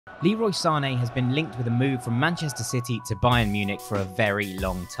Leroy Sane has been linked with a move from Manchester City to Bayern Munich for a very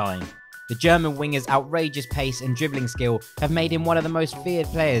long time. The German winger's outrageous pace and dribbling skill have made him one of the most feared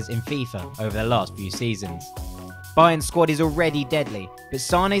players in FIFA over the last few seasons. Bayern's squad is already deadly, but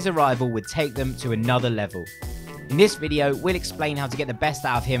Sane's arrival would take them to another level. In this video, we'll explain how to get the best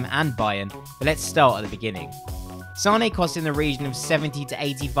out of him and Bayern, but let's start at the beginning. Sane cost in the region of 70 to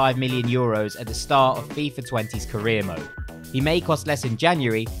 85 million euros at the start of FIFA 20's career mode. He may cost less in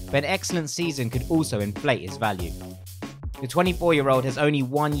January, but an excellent season could also inflate his value. The 24-year-old has only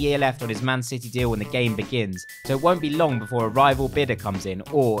 1 year left on his Man City deal when the game begins, so it won't be long before a rival bidder comes in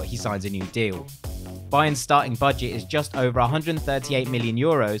or he signs a new deal. Bayern's starting budget is just over 138 million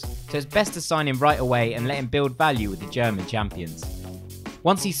euros, so it's best to sign him right away and let him build value with the German champions.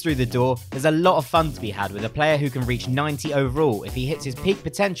 Once he's through the door, there's a lot of fun to be had with a player who can reach 90 overall if he hits his peak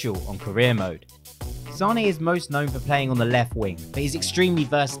potential on career mode. Sane is most known for playing on the left wing, but he's extremely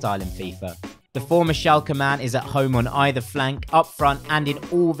versatile in FIFA. The former Schalke man is at home on either flank, up front and in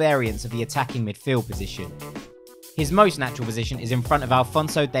all variants of the attacking midfield position. His most natural position is in front of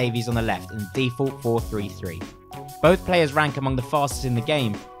Alphonso Davies on the left in the default 4-3-3. Both players rank among the fastest in the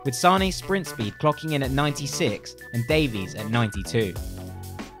game, with Sane's sprint speed clocking in at 96 and Davies at 92.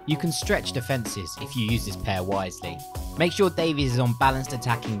 You can stretch defences if you use this pair wisely. Make sure Davies is on balanced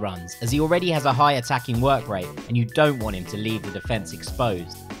attacking runs, as he already has a high attacking work rate and you don't want him to leave the defence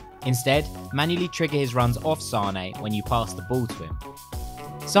exposed. Instead, manually trigger his runs off Sane when you pass the ball to him.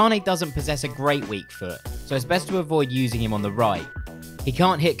 Sane doesn't possess a great weak foot, so it's best to avoid using him on the right. He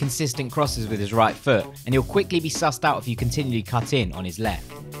can't hit consistent crosses with his right foot, and he'll quickly be sussed out if you continually cut in on his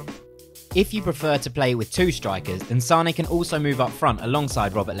left. If you prefer to play with two strikers, then Sane can also move up front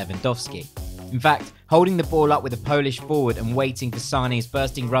alongside Robert Lewandowski. In fact, holding the ball up with a Polish forward and waiting for Sane's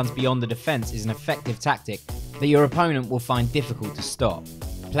bursting runs beyond the defence is an effective tactic that your opponent will find difficult to stop.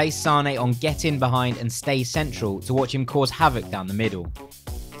 Place Sane on get in behind and stay central to watch him cause havoc down the middle.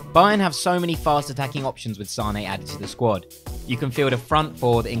 Bayern have so many fast attacking options with Sane added to the squad. You can field a front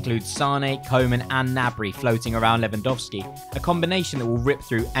four that includes Sane, Coman and Gnabry floating around Lewandowski, a combination that will rip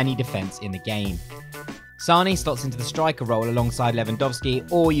through any defence in the game. Sane slots into the striker role alongside Lewandowski,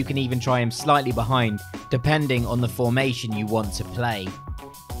 or you can even try him slightly behind, depending on the formation you want to play.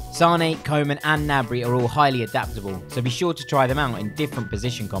 Sane, Coman and Gnabry are all highly adaptable, so be sure to try them out in different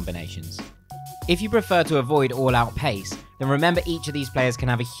position combinations. If you prefer to avoid all-out pace, then remember each of these players can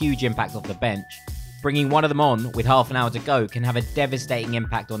have a huge impact off the bench. Bringing one of them on with half an hour to go can have a devastating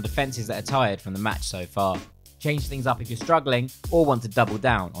impact on defences that are tired from the match so far. Change things up if you're struggling or want to double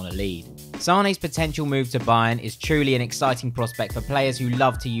down on a lead. Sane's potential move to Bayern is truly an exciting prospect for players who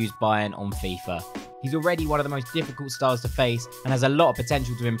love to use Bayern on FIFA. He's already one of the most difficult styles to face and has a lot of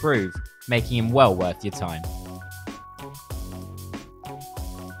potential to improve, making him well worth your time.